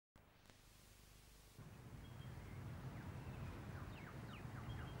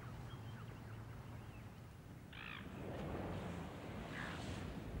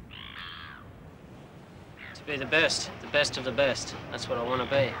To be the best of the best. That's what I want to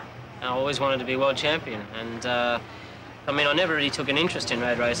be. I always wanted to be world champion, and I mean, I never really took an interest in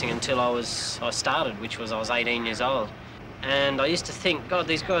road racing until I started, which was I was 18 years old. And I used to think, God,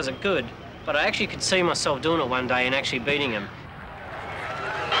 these guys are good, but I actually could see myself doing it one day and actually beating them.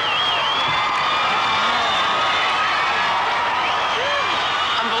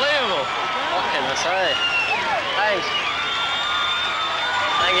 Unbelievable. What can I say? Thanks.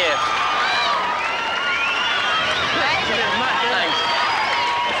 Thank you. Thanks.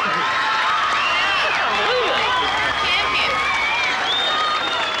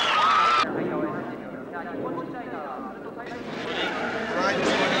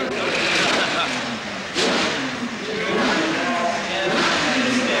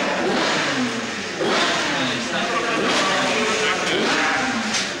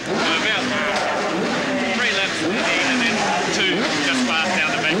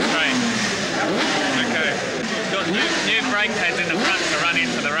 Brake pads in the front to run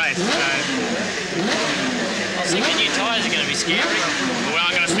into the race. So. I was thinking new tyres are going to be scary. Well,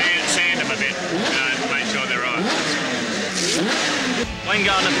 I'm going to sand them a bit to make sure they're right. Wayne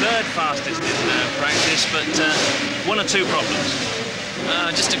Gardner third fastest in practice, but one or two problems.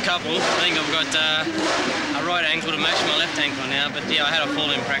 Just a couple. I think I've got a right ankle to match my left ankle now, but yeah, I had a fall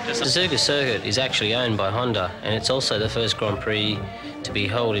in practice. The Suzuka circuit is actually owned by Honda, and it's also the first Grand Prix to be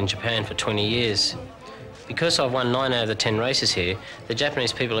held in Japan for 20 years. Because I've won 9 out of the 10 races here, the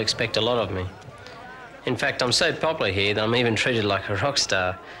Japanese people expect a lot of me. In fact, I'm so popular here that I'm even treated like a rock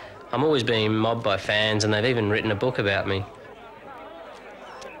star. I'm always being mobbed by fans, and they've even written a book about me.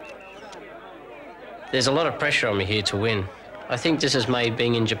 There's a lot of pressure on me here to win. I think this has made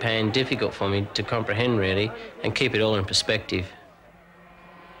being in Japan difficult for me to comprehend, really, and keep it all in perspective.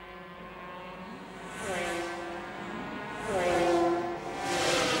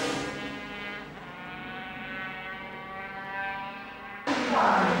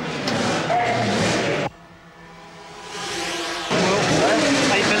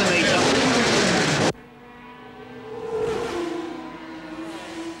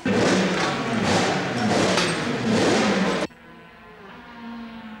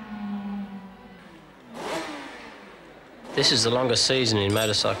 This is the longest season in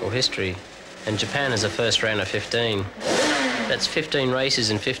motorcycle history, and Japan has a first round of 15. That's 15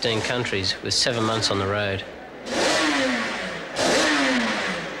 races in 15 countries with 7 months on the road.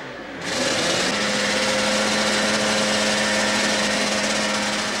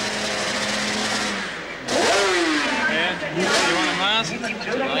 Yeah, you want a mask?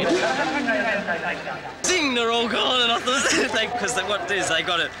 Zing, they're all gone, and I thought, because what it is, they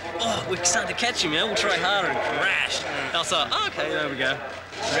got it, oh, we're starting to catch him, we'll try harder, and crashed. And I thought, oh, okay, there we go.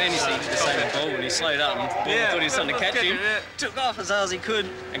 Randy seemed to the same ball when he slowed up, and I thought he was starting to catch him, took off as hard as he could,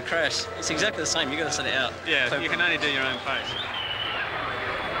 and crashed. It's exactly the same, you've got to set it out. Yeah, you can only do your own pace.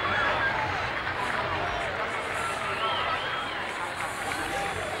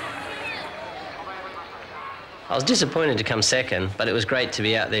 I was disappointed to come second, but it was great to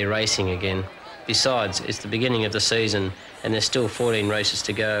be out there racing again. Besides, it's the beginning of the season, and there's still 14 races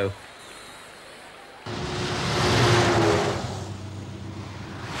to go.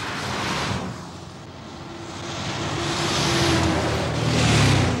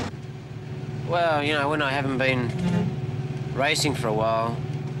 Well, you know, when I haven't been racing for a while,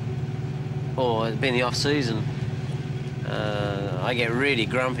 or it's been the off-season, I get really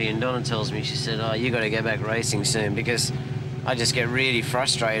grumpy, and Donna tells me, she said, oh, you got to go back racing soon, because I just get really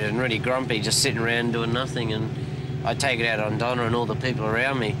frustrated and really grumpy just sitting around doing nothing, and I take it out on Donna and all the people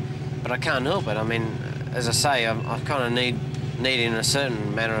around me. But I can't help it. I mean, as I say, I kind of need in a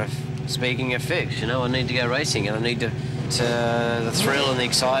certain manner of speaking a fix, you know. I need to go racing, and I need the thrill and the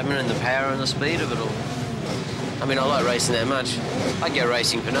excitement and the power and the speed of it all. I mean, I like racing that much. I'd go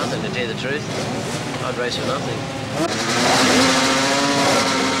racing for nothing, to tell you the truth. I'd race for nothing.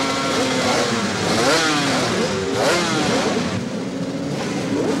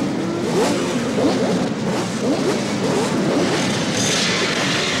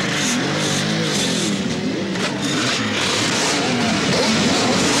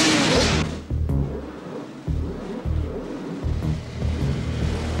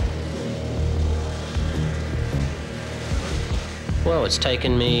 Well, it's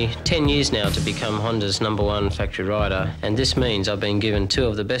taken me 10 years now to become Honda's #1 factory rider, and this means I've been given 2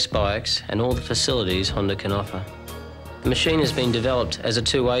 of the best bikes and all the facilities Honda can offer. The machine has been developed as a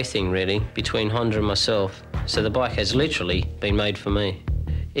two-way thing, really, between Honda and myself, so the bike has literally been made for me.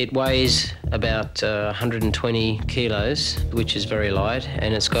 It weighs about 120 kilos, which is very light,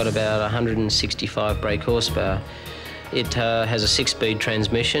 and it's got about 165 brake horsepower. It has a 6-speed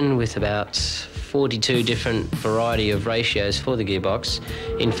transmission with about 42 different variety of ratios for the gearbox.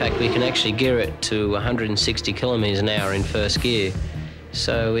 In fact, we can actually gear it to 160 kilometres an hour in first gear.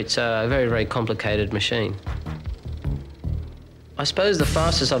 So it's a very, very complicated machine. I suppose the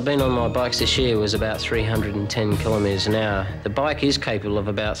fastest I've been on my bikes this year was about 310 kilometres an hour. The bike is capable of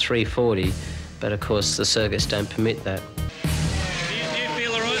about 340, but of course the circuits don't permit that. Do you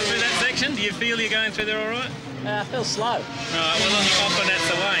feel all right through that section? Do you feel you're going through there all right? I feel slow. Right, well, often that's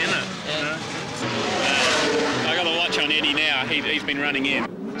the way, isn't it? Yeah. I got a watch on Eddie now. He's been running in.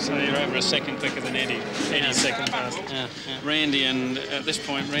 So you're over a second quicker than Eddie. Eddie's second fast. Yeah. Randy and, at this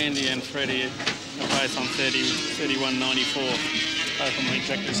point, Randy and Freddie are both on 31.94. Both on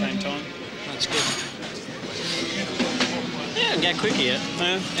exactly the same time. That's good. Yeah, and get quicker yet.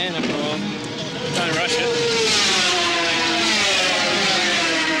 Yeah, no problem. Don't rush it.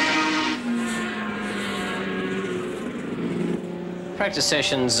 Practice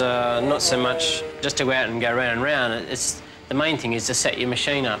sessions are not so much just to go out and go round and round. It's, the main thing is to set your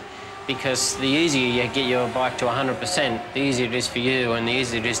machine up, because the easier you get your bike to 100%, the easier it is for you and the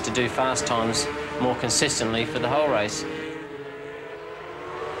easier it is to do fast times more consistently for the whole race.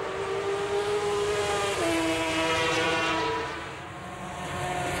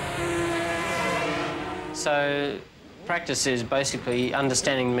 So practice is basically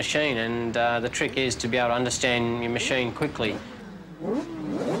understanding the machine, and the trick is to be able to understand your machine quickly.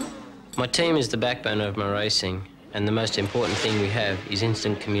 My team is the backbone of my racing, and the most important thing we have is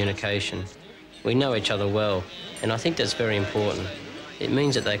instant communication. We know each other well, and I think that's very important. It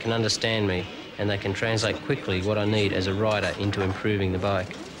means that they can understand me, and they can translate quickly what I need as a rider into improving the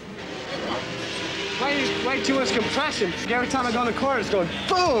bike. Way too much compression. Every time I go in the corner, it's going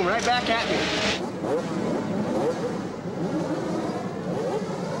boom, right back at me.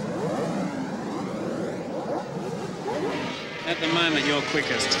 At the moment, you're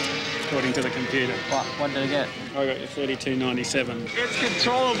quickest, according to the computer. What did I get? I got you 32.97. It's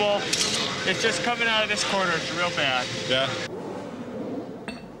controllable. It's just coming out of this corner. It's real bad. Yeah.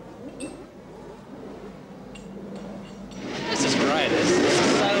 This is great. This is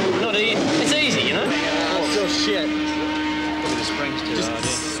so not easy. It's easy, you know? It's still shit. Look at the springs too,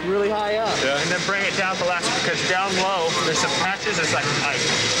 It's really high up. Yeah. And then bring it down to last, because down low, there's some patches, it's like ice.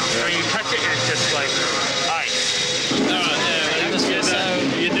 When you touch it, it's just like ice.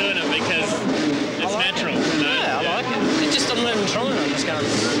 You're doing it because it's natural. You know? Yeah, I like it. It just doesn't even try. I'm just going.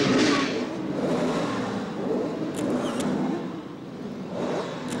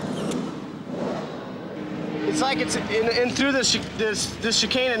 It's like it's in through this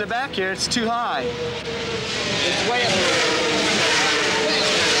chicane in the back here. It's too high. It's way up.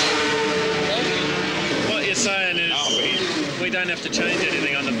 What you're saying is we don't have to change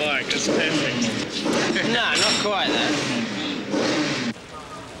anything on the bike. It's perfect. No, not quite that.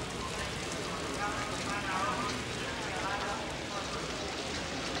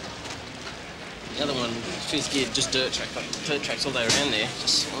 The other one, fifth gear, just dirt track, like dirt tracks all the way around there.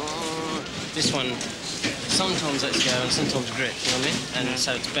 Just this one, sometimes lets go and sometimes grip, you know what I mean? And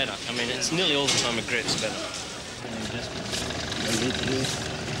so it's better. I mean, it's nearly all the time it grips better.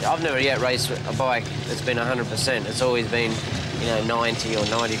 I've never yet raced a bike that's been 100%. It's always been, you know, 90 or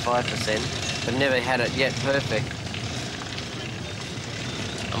 95%, but never had it yet perfect.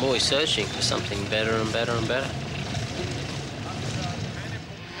 I'm always searching for something better and better and better.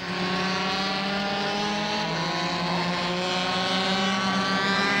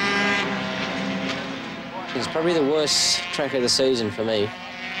 It's probably the worst track of the season for me.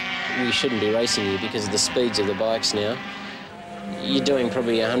 We shouldn't be racing here because of the speeds of the bikes now. You're doing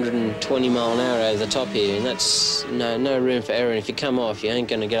probably 120 mile an hour over the top here, and that's no room for error. And if you come off, you ain't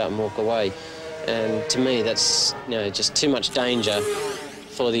going to get up and walk away. And to me, that's just too much danger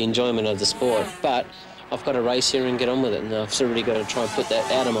for the enjoyment of the sport. But I've got to race here and get on with it, and I've really got to try and put that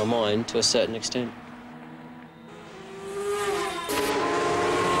out of my mind to a certain extent.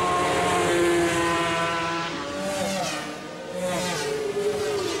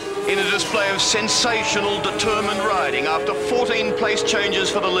 In a display of sensational, determined riding, after 14 place changes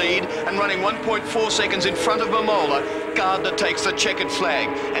for the lead and running 1.4 seconds in front of Mamola, Gardner takes the checkered flag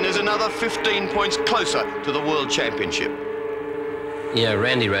and is another 15 points closer to the World Championship. Yeah,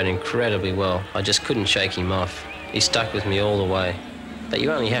 Randy ran incredibly well. I just couldn't shake him off. He stuck with me all the way. But you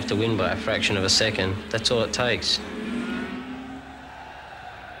only have to win by a fraction of a second. That's all it takes.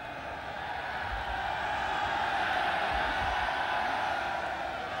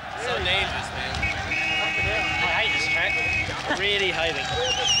 So dangerous, man. I hate this track. I really hate it. I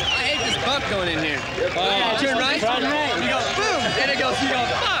hate this bump going in here. Yeah, turn right, you go boom, then it goes, you go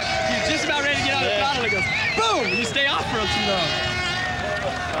fuck. You're just about ready to get out of the throttle, it goes boom, you stay off for too long.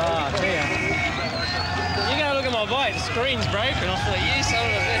 Oh, damn. screen's broken. I thought, you son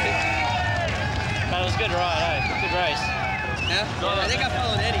of a bitch. But it was a good ride, eh? Good race. Yeah? I think I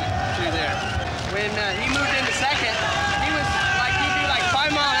followed Eddie through there. When he moved into second, he was like, he'd be like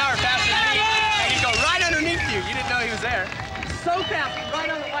 5 miles an hour faster than me, and he'd go right underneath you. You didn't know he was there. So fast, right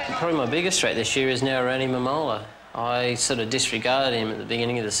on the white line. Probably my biggest threat this year is now Randy Momola. I sort of disregarded him at the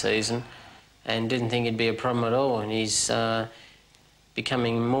beginning of the season and didn't think he'd be a problem at all, and he's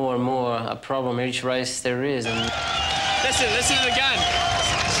becoming more and more a problem each race there is. And Listen to the gun.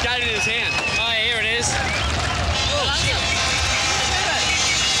 He's got it in his hand. oh, here it is.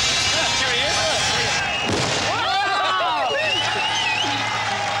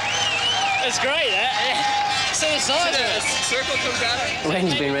 It's great, so excited. Circle comes out.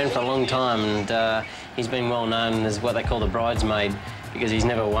 Randy's been around for a long time, and he's been well known as what they call the bridesmaid, because he's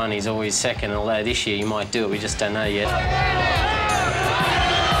never won, he's always second, although this year he might do it, we just don't know yet.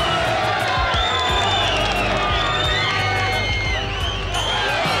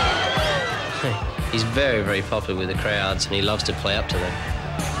 He's very, very popular with the crowds, and he loves to play up to them.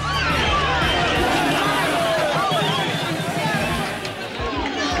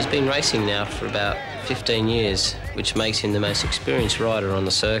 He's been racing now for about 15 years, which makes him the most experienced rider on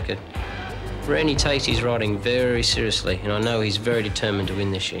the circuit. Randy takes his riding very seriously, and I know he's very determined to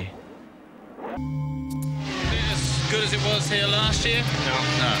win this year. As good as it was here last year? No.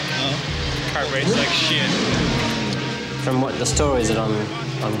 Kart race like shit. From what the stories that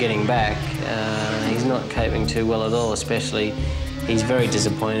I'm getting back, he's not coping too well at all, especially he's very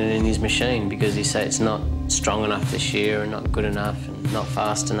disappointed in his machine because he says it's not strong enough this year and not good enough and not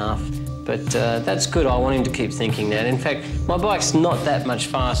fast enough. But that's good. I want him to keep thinking that. In fact, my bike's not that much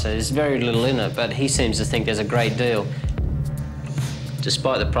faster. There's very little in it, but he seems to think there's a great deal.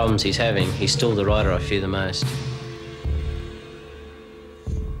 Despite the problems he's having, he's still the rider I fear the most.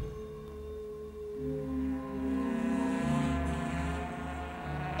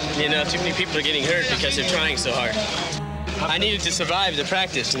 You know, too many people are getting hurt because they're trying so hard. I needed to survive the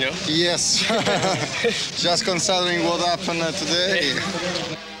practice, you know? Yes. Just considering what happened today.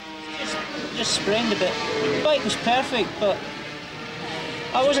 Just sprained a bit. The bike was perfect, but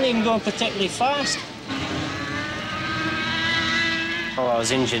I wasn't even going particularly fast. Oh, I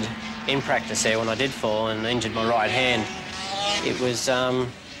was injured in practice there when I did fall and injured my right hand. It was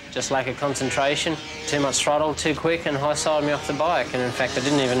just lack of concentration, too much throttle, too quick, and high-sided me off the bike. And in fact, I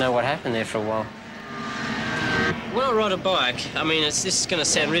didn't even know what happened there for a while. When I ride a bike, I mean, this is going to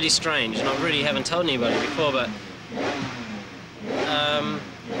sound really strange, and I really haven't told anybody before, but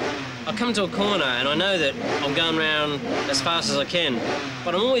I come to a corner and I know that I'm going around as fast as I can,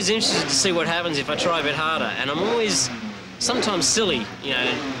 but I'm always interested to see what happens if I try a bit harder, and I'm always sometimes silly, you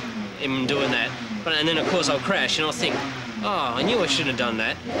know, in doing that. And then of course I'll crash and I'll think, oh, I knew I shouldn't have done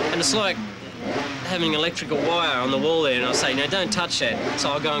that. And it's like having electrical wire on the wall there, and I'll say, no, don't touch that. So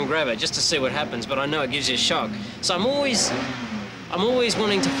I'll go and grab it just to see what happens, but I know it gives you a shock. So I'm always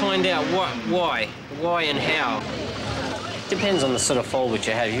wanting to find out why and how. Depends on the sort of fall which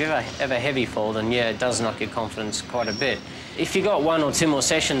you have. If you have a heavy fall, then yeah, it does knock your confidence quite a bit. If you've got 1 or 2 more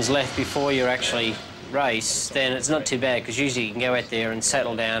sessions left before you actually race, then it's not too bad, because usually you can go out there and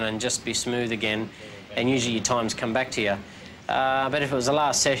settle down and just be smooth again, and usually your times come back to you. But if it was the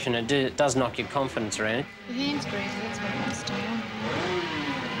last session, it does knock your confidence around. Your hand's greasy, that's what I must do.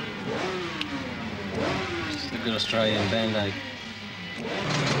 Just a good Australian Band-Aid.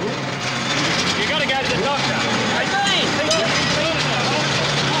 You gotta go to the doctor.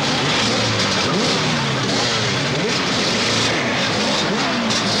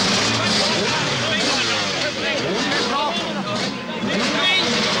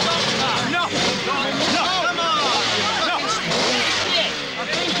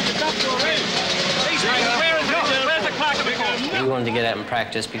 We wanted to get out and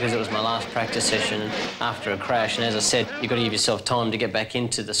practice because it was my last practice session after a crash, and as I said, you've got to give yourself time to get back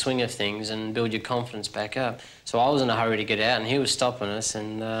into the swing of things and build your confidence back up. So I was in a hurry to get out, and he was stopping us,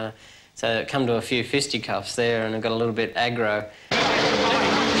 and so it come to a few fisticuffs there, and it got a little bit aggro.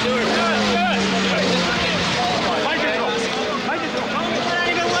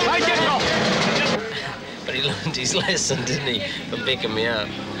 But he learned his lesson, didn't he, from picking me up.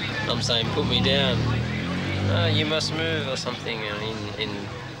 I'm saying, put me down. Oh, you must move, or something, in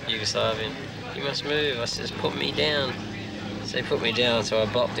Yugoslavian. You must move. I says, put me down. So he put me down, so I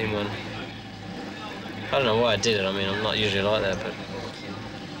bopped him one. I don't know why I did it. I mean, I'm not usually like that, but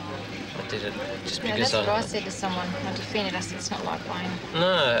I did it just because that's what I said to someone. I defended. I said, it's not like Wayne.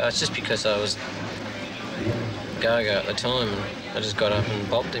 No, it's just because I was go-go at the time, and I just got up and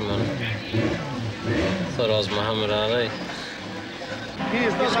bopped him one. Thought I was Muhammad Ali. He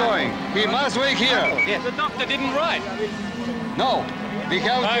is not going. He must wait here. Yeah. The doctor didn't write. No. We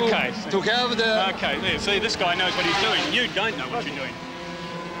have to have the... Okay, there. See, this guy knows what he's doing. You don't know what you're doing.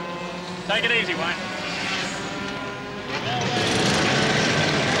 Take it easy, Wayne.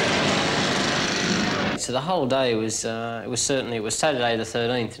 So the whole day was, it was Saturday the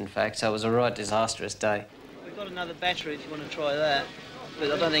 13th, in fact, so it was a right disastrous day. We've got another battery if you want to try that,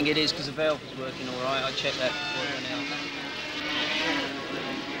 but I don't think it is because the valve was working all right. I checked that before it went out.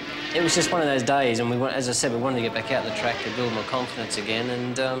 It was just one of those days, and as I said, we wanted to get back out the track to build my confidence again,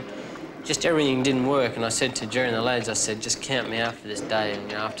 and just everything didn't work. And I said to Jerry and the lads, I said, just count me out for this day,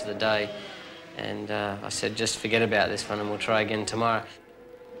 and after the day. And I said, just forget about this one, and we'll try again tomorrow.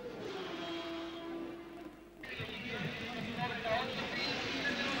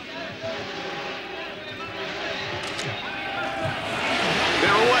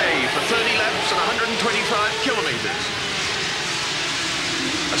 They're away for 30 laps and 125 kilometres.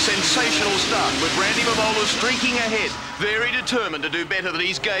 A sensational start with Randy Mamola streaking ahead, very determined to do better than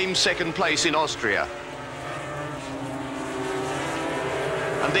his game second place in Austria.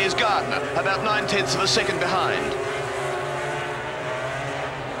 And there's Gardner, about 9/10 of a second behind.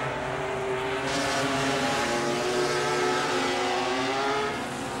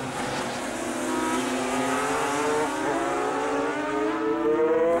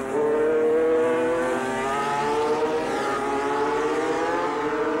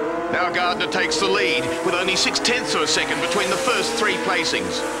 Now Gardner takes the lead with only 6/10 of a second between the first three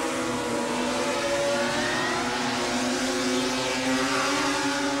placings.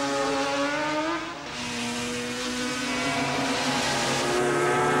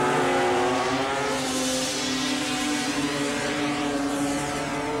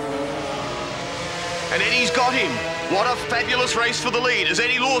 And Eddie's got him. What a fabulous race for the lead as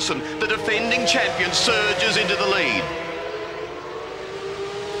Eddie Lawson, the defending champion, surges into the lead.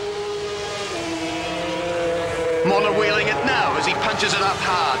 Moller wheeling it now as he punches it up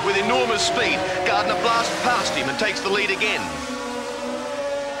hard. With enormous speed, Gardner blasts past him and takes the lead again.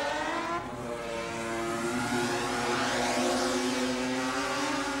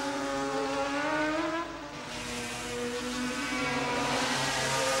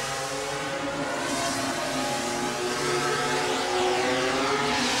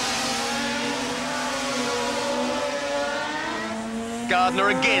 Gardner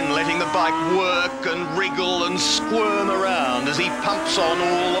again letting the bike work and wriggle and squirm around as he pumps on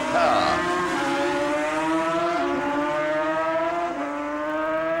all the power.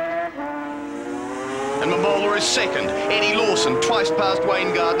 And Mamola is second. Eddie Lawson twice past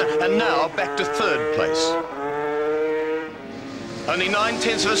Wayne Gardner and now back to third place. Only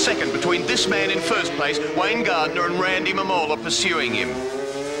 9/10 of a second between this man in first place, Wayne Gardner, and Randy Mamola pursuing him.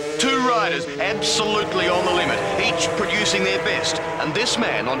 Two riders absolutely on the limit, each producing their best. And this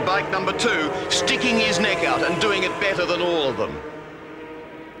man on bike number 2, sticking his neck out and doing it better than all of them.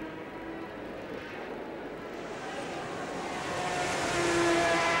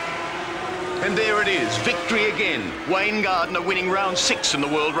 And there it is, victory again. Wayne Gardner winning round 6 in the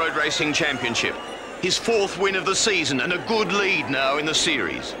World Road Racing Championship. His 4th win of the season and a good lead now in the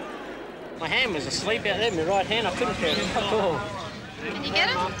series. My hand was asleep out there, my right hand, I couldn't feel it at all. Can you get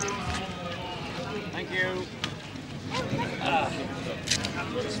him? Thank you.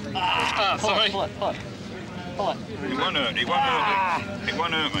 Sorry. Pull it. He won't hurt me. He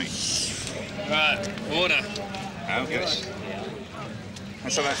won't hurt me. Right, water. Oh, yes.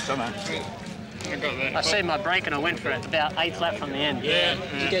 That's all that's done, I got that. I see my brake and I went for it about 8th lap from the end. Yeah.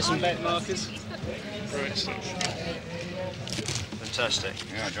 Did you get some back markers? Great stuff. Fantastic.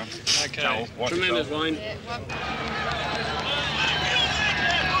 Yeah, John. Okay. No, Tremendous, Wayne.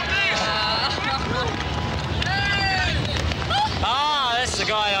 Ah, that's the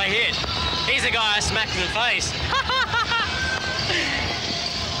guy I hit. He's the guy I smacked in the face.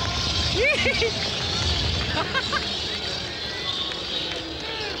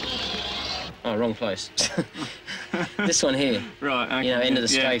 Oh, wrong place. This one here. Right, okay. You know, end of the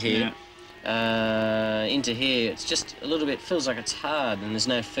straight yeah, here. Into here, it's just a little bit, feels like it's hard and there's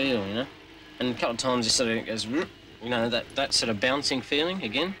no feel, you know? And a couple of times it sort of goes, you know, that sort of bouncing feeling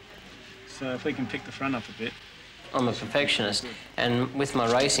again. So if we can pick the front up a bit. I'm a perfectionist, and with my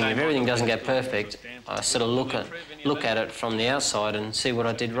racing, if everything doesn't go perfect, I sort of look at it from the outside and see what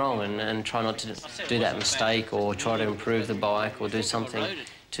I did wrong and try not to do that mistake or try to improve the bike or do something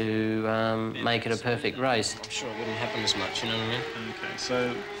to make it a perfect race. I'm sure it wouldn't happen as much, you know what I mean? Okay,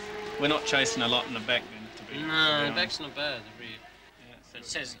 so we're not chasing a lot in the back then, to be No, the back's not bad, the rear. Yeah, But it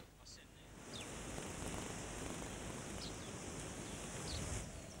says...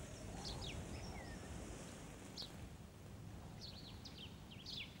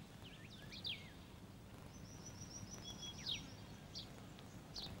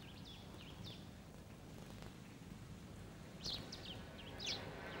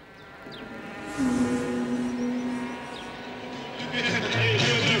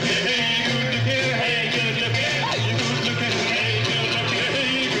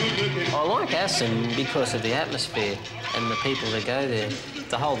 like Assen because of the atmosphere and the people that go there.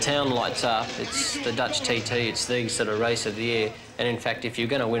 The whole town lights up. It's the Dutch TT. It's the sort of race of the year. And in fact, if you're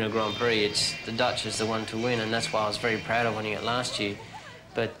going to win a Grand Prix, it's the Dutch is the one to win, and that's why I was very proud of winning it last year.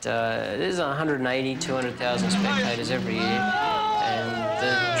 But there's 180, 200,000 spectators every year, and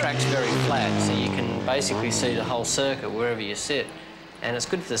the track's very flat, so you can basically see the whole circuit wherever you sit. And it's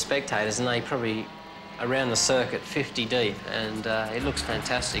good for the spectators, and they probably around the circuit 50 deep, and it looks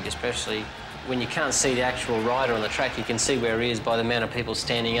fantastic, especially when you can't see the actual rider on the track. You can see where he is by the amount of people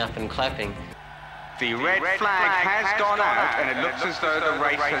standing up and clapping. The red flag has gone out, and it looks as though the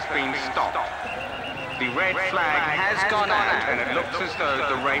race has been stopped. The red flag has gone out, and it looks as though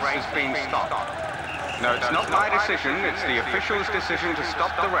the race has been stopped. No, it's not my decision, it's the official's decision to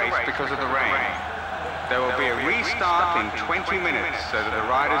stop the race because of the rain. There will be a restart in 20 minutes so that the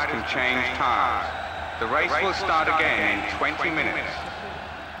riders can change tires. The race will start again in 20 minutes.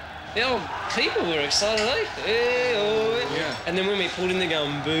 The old people were excited, eh? Hey, oh. Yeah. And then when we pulled in, they're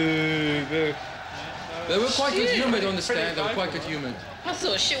going boo, boo. They were quite good humoured on the stand, they were quite good humoured. I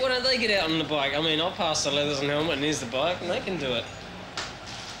thought, shit, why don't they get out on the bike? I mean, I'll pass the leathers and helmet and here's the bike and they can do it.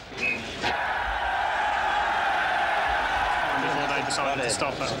 Before they decided to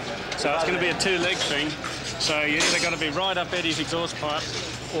stop it. So it's going to be a two-leg thing. So you either got to be right up Eddie's exhaust pipe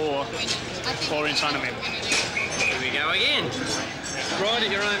or in front of him. Here we go again. Ride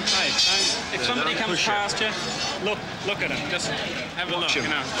at your own pace. If somebody comes past you, look at them. Just have a look. You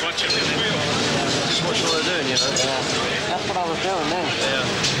know, watch them. Just watch what they're doing, you know. That's what I was doing then.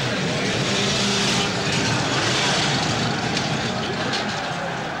 Yeah.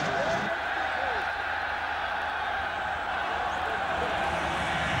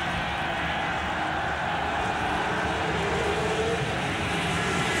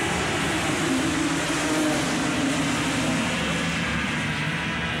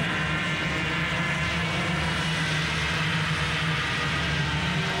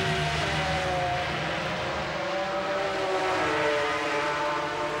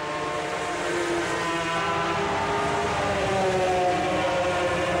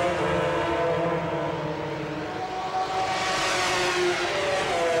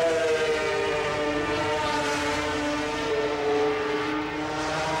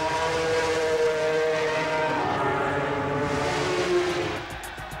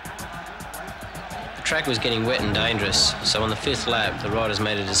 The track was getting wet and dangerous, so on the 5th lap, the riders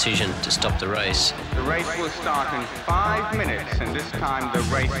made a decision to stop the race. The race will start in 5 minutes, and this time the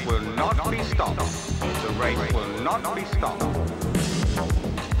race will not be stopped. The race will not be stopped.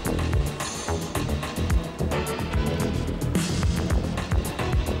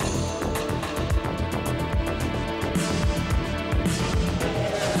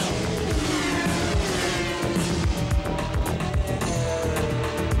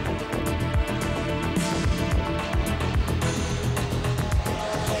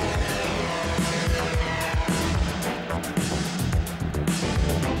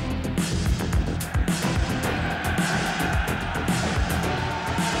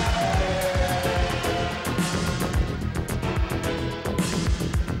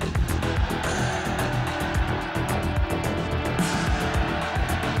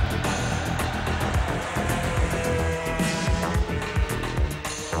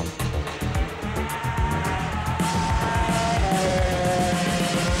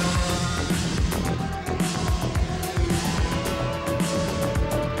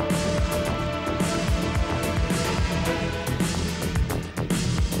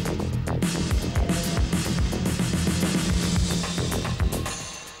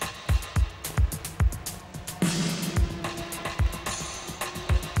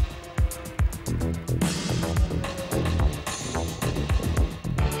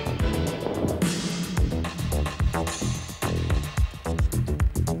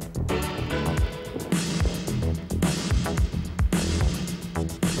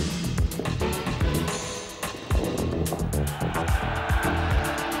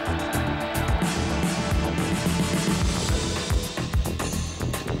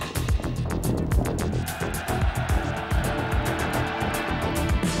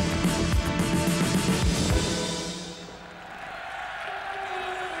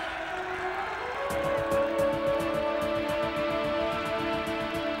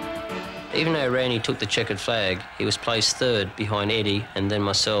 Even though Randy took the checkered flag, he was placed 3rd behind Eddie and then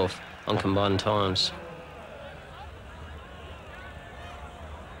myself on combined times.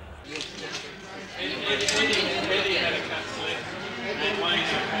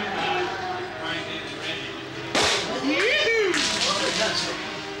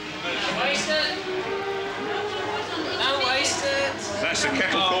 What's the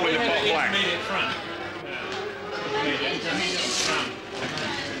kettle calling the pot black?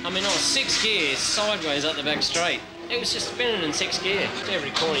 I mean, I was 6 gears sideways up the back straight. It was just spinning in 6 gear.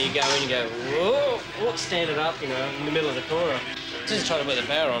 Every corner you go in, you go, whoa, whoa, stand it up, you know, in the middle of the corner. Just try to put the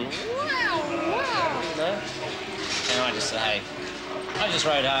power on. Wow, wow. You know? And I just say, hey, I just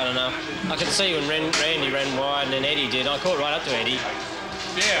rode hard enough. I could see when Randy ran wide and then Eddie did. I caught right up to Eddie.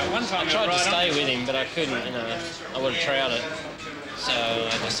 Yeah, one time I tried to stay with him, but I couldn't, you know. I would have trouted it. So I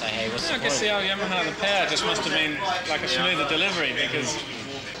just say, hey, what's the point? I guess the old Yamaha, the power just must have been like a smoother delivery because...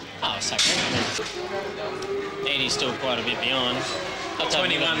 Oh, it's okay. Eddie's still quite a bit behind.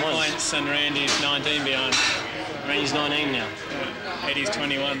 21 points and Randy's 19 behind. Randy's 19 now. Yeah, Eddie's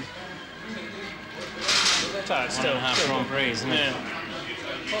 21. So it's still half Grand Prix, isn't it? Yeah.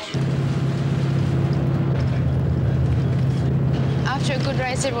 After a good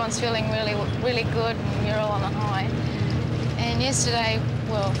race, everyone's feeling really, really good, and you're all on a high. And yesterday,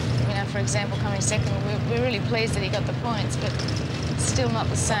 well, you know, for example, coming second, we're really pleased that he got the points, but it's still not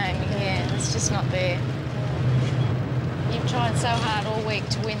the same. Yeah, it's just not there. You've tried so hard all week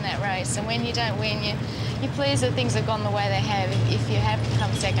to win that race, and when you don't win, you're pleased that things have gone the way they have if you have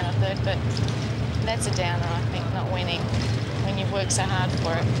come second or third, but that's a downer, I think, not winning when you've worked so hard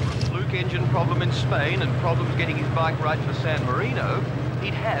for it. Fluke engine problem in Spain and problems getting his bike right for San Marino,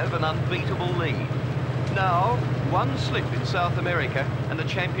 he'd have an unbeatable lead. Now, one slip in South America and the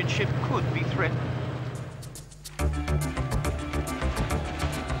championship could be threatened.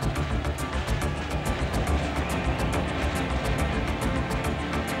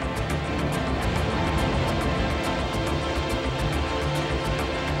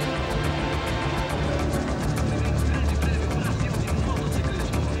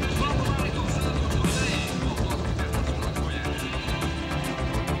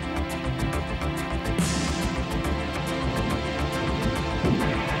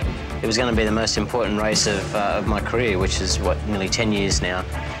 It was going to be the most important race of my career, which is, what, nearly 10 years now.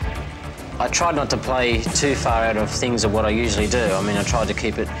 I tried not to play too far out of things of what I usually do. I mean, I tried to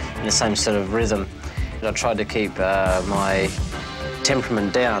keep it in the same sort of rhythm. I tried to keep my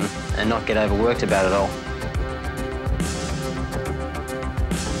temperament down and not get overworked about it all.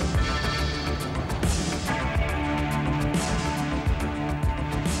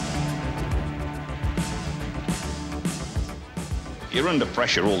 You're under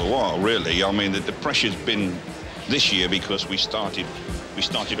pressure all the while, really. I mean, the pressure's been this year because we started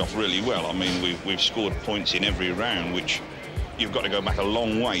off really well. I mean, we've scored points in every round, which you've got to go back a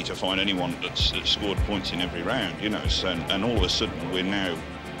long way to find anyone that's scored points in every round, you know. So, and all of a sudden, we're now,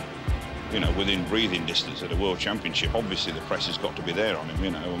 you know, within breathing distance of the World Championship. Obviously, the pressure's got to be there on him,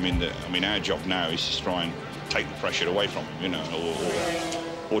 you know. I mean, our job now is to try and take the pressure away from him, you know,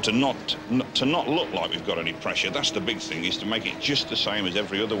 or to not look like we've got any pressure. That's the big thing, is to make it just the same as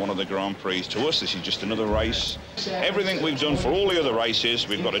every other one of the Grand Prix. To us, this is just another race. Everything we've done for all the other races,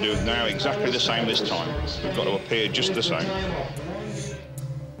 we've got to do now exactly the same this time. We've got to appear just the same.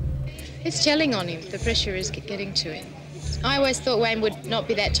 It's gelling on him. The pressure is getting to him. I always thought Wayne would not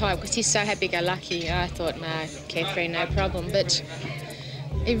be that tight because he's so happy-go-lucky. I thought, no, carefree, no problem. But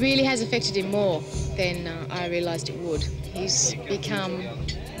it really has affected him more than I realised it would. He's become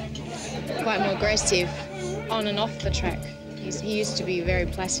quite more aggressive on and off the track. He used to be very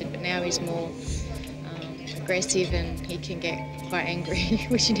placid, but now he's more aggressive and he can get quite angry,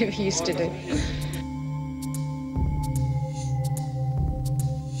 which he never used to do.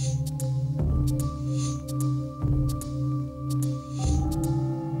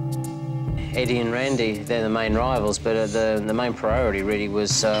 Eddie and Randy, they're the main rivals, but the main priority really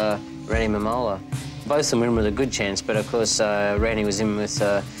was Randy Mamola. Both of them were in with a good chance, but of course Randy was in with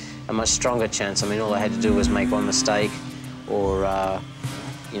a much stronger chance. I mean, all they had to do was make one mistake or,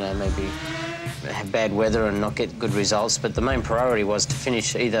 you know, maybe have bad weather and not get good results. But the main priority was to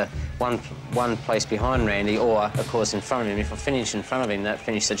finish either one place behind Randy or, of course, in front of him. If I finished in front of him, that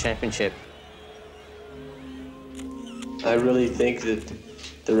finished the championship. I really think that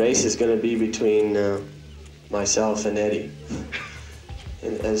the race is going to be between myself and Eddie.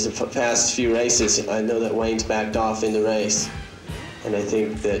 And as the past few races, I know that Wayne's backed off in the race. And I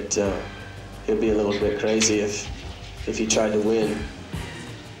think that he'll be a little bit crazy if he tried to win.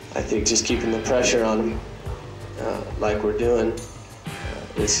 I think just keeping the pressure on him, like we're doing,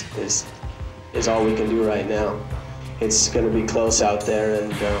 is all we can do right now. It's going to be close out there,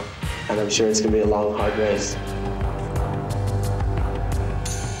 and I'm sure it's going to be a long, hard race.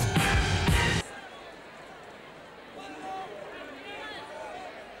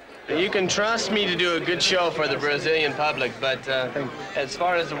 You can trust me to do a good show for the Brazilian public, but as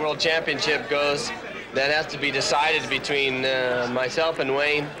far as the World Championship goes, that has to be decided between myself and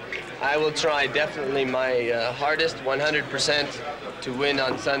Wayne. I will try definitely my hardest, 100%, to win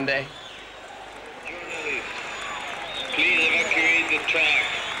on Sunday. Please evacuate the track.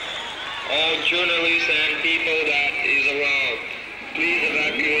 All journalists and people that is around, please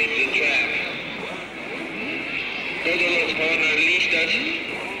evacuate the track. Todos los jornalistas,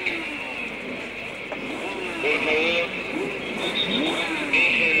 por favor,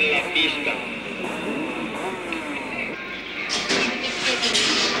 dejen la pista.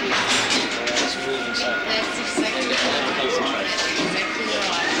 That's exactly right.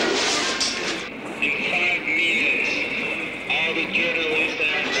 In 5 minutes, all the journalists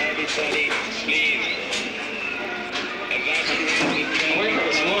and everybody, please evacuate the track.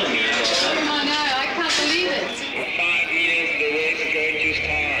 I know, I can't believe it. In 5 minutes, the race is going to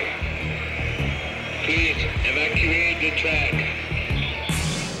start. Please evacuate the track.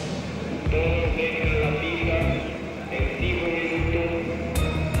 Todos dejen la pista en 5 minutos.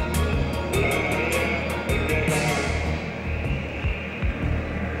 La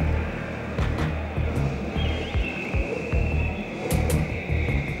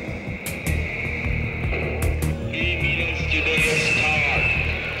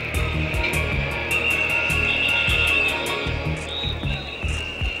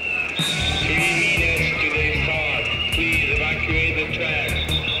carrera empezará.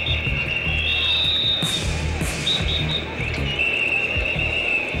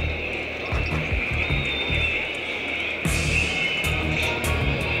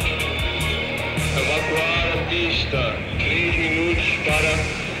 Evacuar a pista, 3 minutos para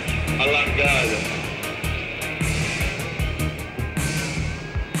a largada.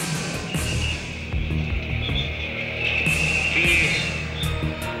 Please.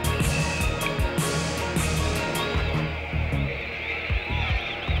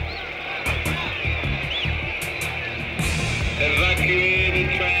 Evacuate the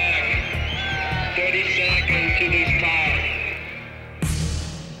track. 30 seconds to the start.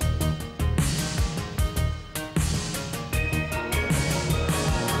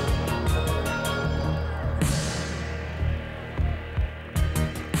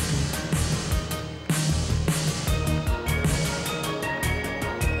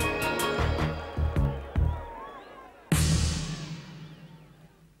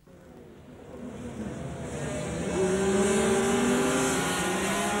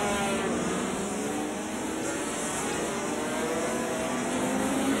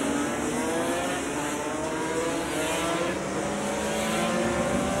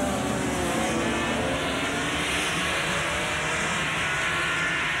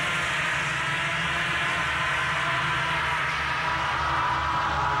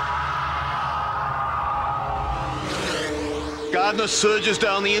 Gardner surges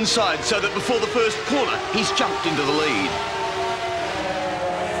down the inside so that before the first corner, he's jumped into the lead.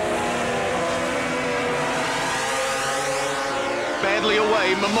 Badly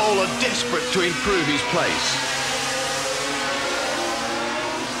away, Momola desperate to improve his place.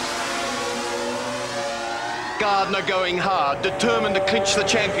 Gardner going hard, determined to clinch the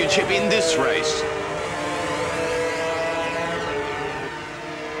championship in this race.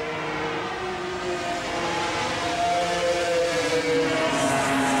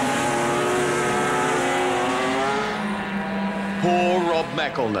 Poor Rob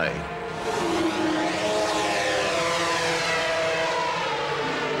McElnay.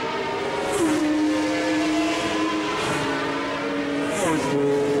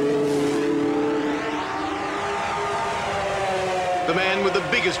 The man with the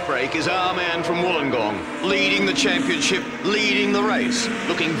biggest break is our man from Wollongong, leading the championship, leading the race,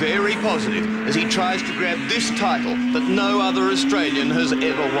 looking very positive as he tries to grab this title that no other Australian has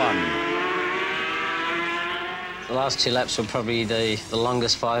ever won. The last 2 laps were probably the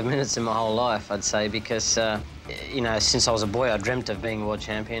longest 5 minutes in my whole life, I'd say, because, you know, since I was a boy, I dreamt of being world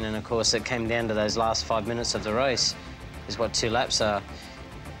champion, and of course it came down to those last 5 minutes of the race, is what 2 laps are.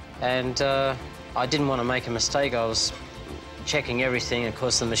 And I didn't want to make a mistake. I was checking everything, of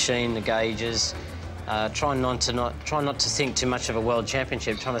course, the machine, the gauges, trying not to think too much of a world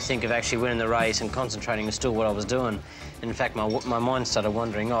championship, trying to think of actually winning the race and concentrating on still what I was doing. In fact, my mind started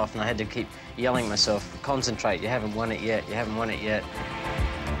wandering off, and I had to keep yelling at myself, concentrate, you haven't won it yet, you haven't won it yet.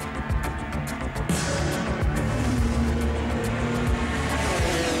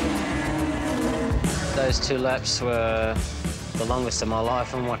 Those 2 laps were the longest of my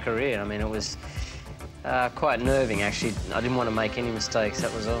life and my career. I mean, it was quite nerving, actually. I didn't want to make any mistakes,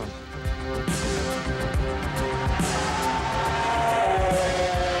 that was all.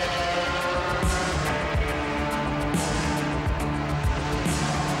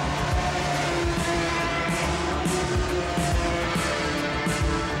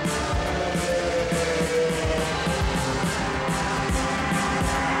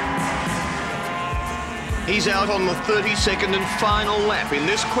 He's out on the 32nd and final lap in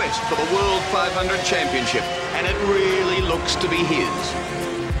this quest for the World 500 Championship, and it really looks to be his.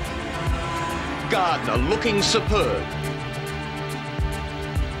 Gardner looking superb.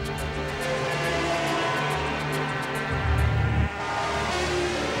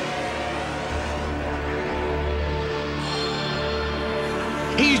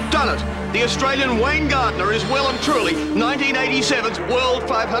 He's done it. The Australian Wayne Gardner is well and truly 1987's World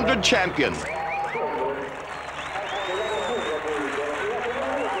 500 champion.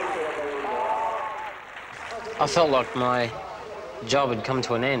 I felt like my job had come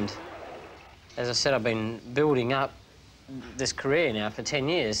to an end. As I said, I've been building up this career now for 10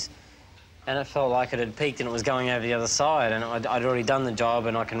 years, and it felt like it had peaked and it was going over the other side, and I'd already done the job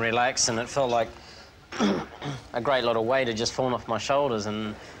and I can relax, and it felt like a great lot of weight had just fallen off my shoulders,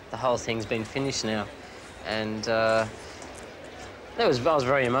 and the whole thing's been finished now. And I was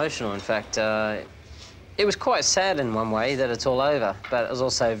very emotional, in fact. It was quite sad in one way that it's all over, but it was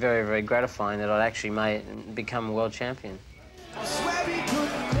also very, very gratifying that I'd actually made and become a world champion.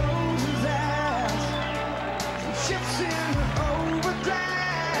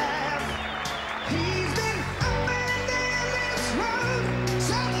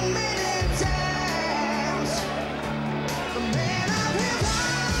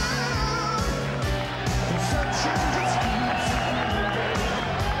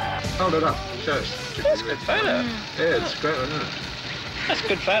 Hold it up. Show us. That's a good photo. Yeah, it's great, isn't it? That's a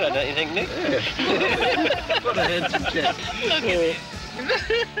good photo, don't you think, Nick? Yeah. What a handsome chap.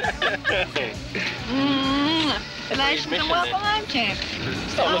 Congratulations and welcome home, champ.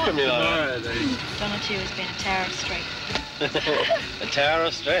 Stop looking at me like that. Donatue has been a tower of strength. A tower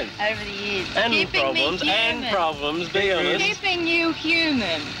of strength. Over the years. And Keeping problems, me human. be honest. Keeping you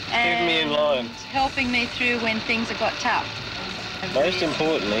human. Keeping me in line. Helping me through when things have got tough. Most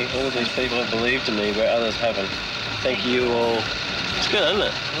importantly, all these people have believed in me where others haven't. Thank you all. It's good, isn't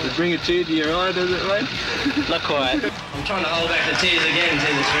it? Does it bring a tear to your eye, does it, mate? Not quite. I'm trying to hold back the tears again, to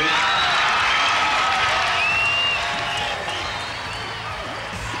tell the truth.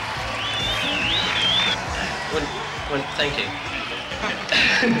 Thank you.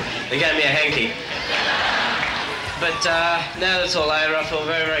 They gave me a hanky. But now that's all over, I feel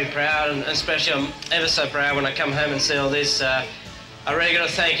very, very proud, and especially I'm ever so proud when I come home and see all this. I really got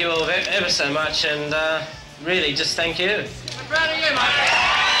to thank you all ever so much, and really just thank you. I'm proud of you, mate.